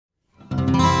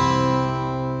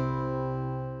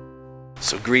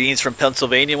So greetings from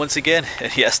Pennsylvania once again,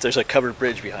 and yes, there's a covered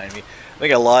bridge behind me. I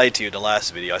think I lied to you in the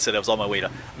last video. I said I was on my way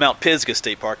to Mount Pisgah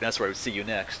State Park, and that's where I would see you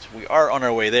next. We are on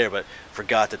our way there, but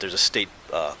forgot that there's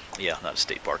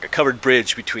a covered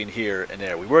bridge between here and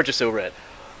there. We were just over at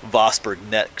Vosburgh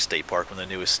Neck State Park, one of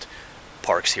the newest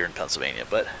parks here in Pennsylvania,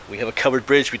 but we have a covered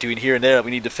bridge between here and there that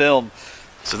we need to film.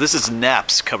 So this is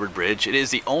Knapps covered bridge. It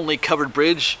is the only covered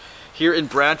bridge here in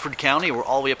Bradford County. We're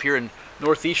all the way up here in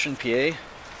northeastern PA.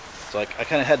 So I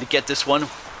kind of had to get this one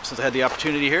since I had the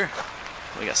opportunity here.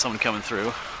 We got someone coming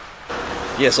through.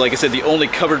 Yeah, so like I said, the only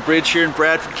covered bridge here in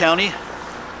Bradford County.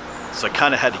 So I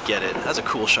kind of had to get it. That's a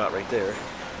cool shot right there.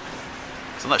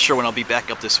 So I'm not sure when I'll be back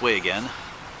up this way again.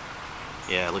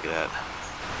 Yeah, look at that.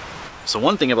 So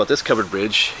one thing about this covered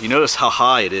bridge, you notice how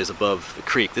high it is above the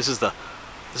creek. This is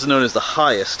known as the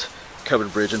highest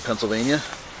covered bridge in Pennsylvania.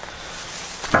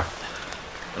 I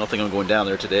don't think I'm going down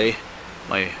there today.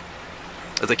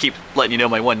 As I keep letting you know,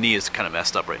 my one knee is kind of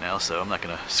messed up right now, so I'm not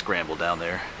going to scramble down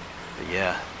there. But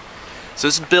yeah. So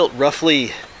this is built roughly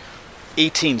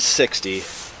 1860.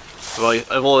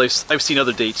 Well, I've seen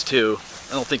other dates too.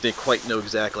 I don't think they quite know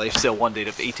exactly. I saw one date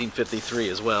of 1853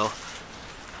 as well.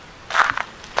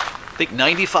 I think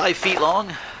 95 feet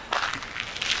long.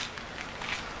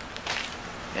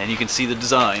 And you can see the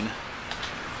design.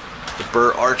 The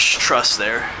Burr Arch Truss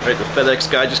there. Right, the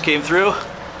FedEx guy just came through.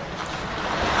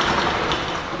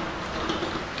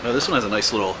 Oh, this one has a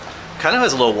nice little, kind of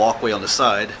has a little walkway on the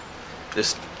side.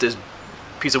 This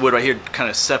piece of wood right here kind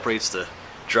of separates the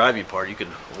driving part. You can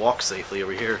walk safely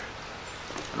over here.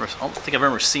 I don't think I've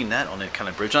ever seen that on that kind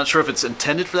of bridge. Not sure if it's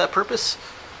intended for that purpose.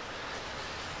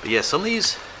 But yeah, some of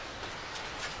these,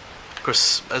 of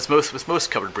course, with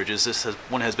most covered bridges,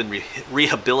 one has been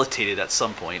rehabilitated at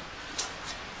some point.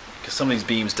 Because some of these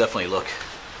beams definitely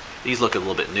these look a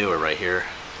little bit newer right here,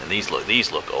 and these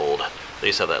look old. They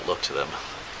just have that look to them.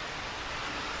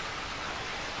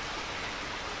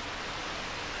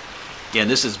 Yeah, and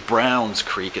this is Brown's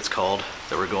Creek, it's called,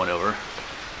 that we're going over.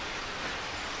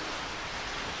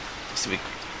 Let's see what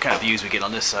kind of views we get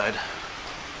on this side.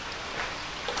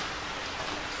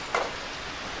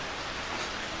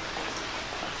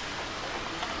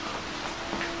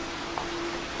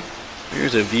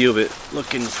 Here's a view of it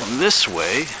looking from this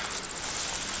way.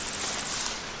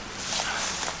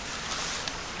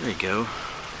 There you go.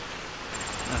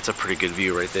 That's a pretty good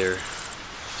view right there,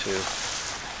 too.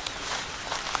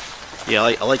 Yeah,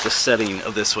 I like the setting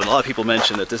of this one. A lot of people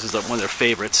mention that this is one of their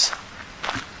favorites.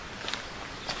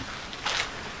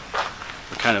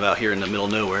 We're kind of out here in the middle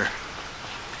of nowhere.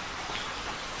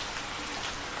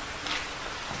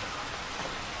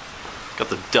 Got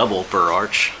the double Burr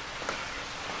Arch.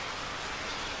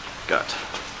 Got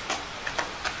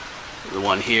the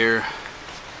one here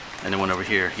and the one over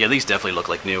here. Yeah, these definitely look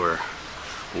like newer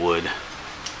wood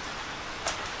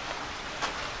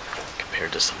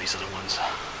compared to some of these other ones.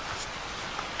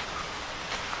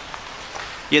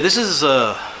 Yeah, this is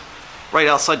right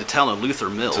outside the town of Luther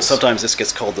Mills. So sometimes this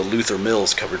gets called the Luther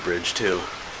Mills covered bridge too.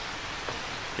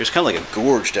 There's kind of like a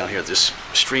gorge down here that this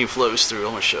stream flows through.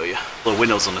 I'm going to show you. Little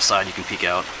windows on the side you can peek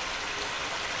out.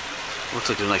 Looks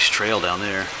like there's a nice trail down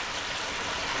there.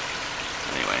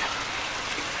 Anyway.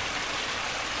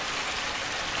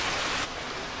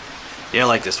 Yeah, I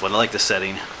like this one. I like the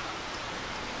setting.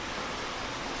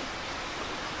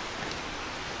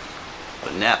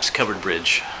 The Knapps covered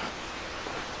bridge.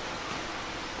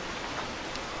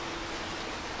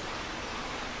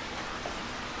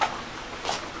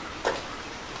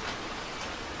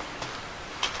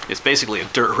 It's basically a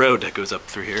dirt road that goes up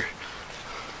through here.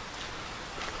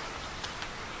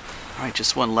 Alright,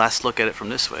 just one last look at it from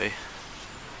this way.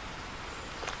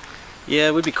 Yeah,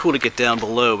 it would be cool to get down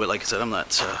below, but like I said, I'm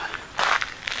not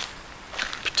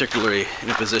particularly in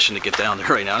a position to get down there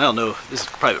right now. I don't know, this is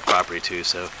private property too,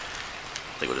 so I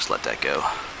think we'll just let that go.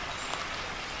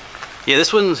 Yeah,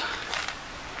 this one's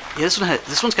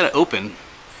kind of open.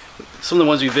 Some of the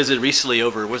ones we visited recently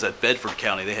over, what was that, Bedford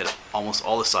County, they had almost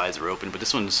all the sides were open, but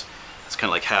this one's, it's kind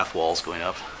of like half walls going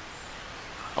up.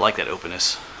 I like that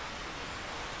openness.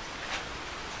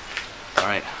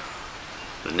 Alright,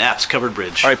 the Knapps covered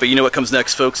bridge. Alright, but you know what comes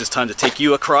next, folks? It's time to take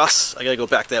you across. I gotta go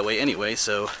back that way anyway,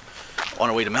 so on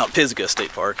our way to Mount Pisgah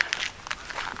State Park.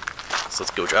 So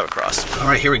let's go drive across.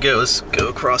 Alright, here we go. Let's go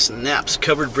across Knapps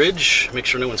covered bridge. Make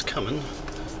sure no one's coming.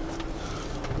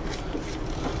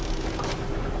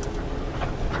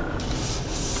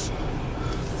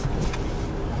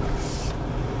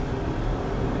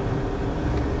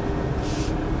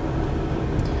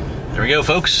 There we go,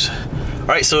 folks.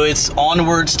 Alright, so it's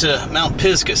onwards to Mount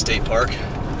Pisgah State Park.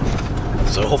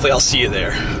 So hopefully I'll see you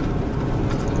there.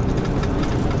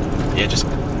 Yeah, just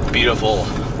beautiful,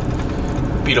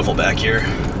 beautiful back here.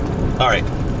 All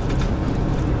right.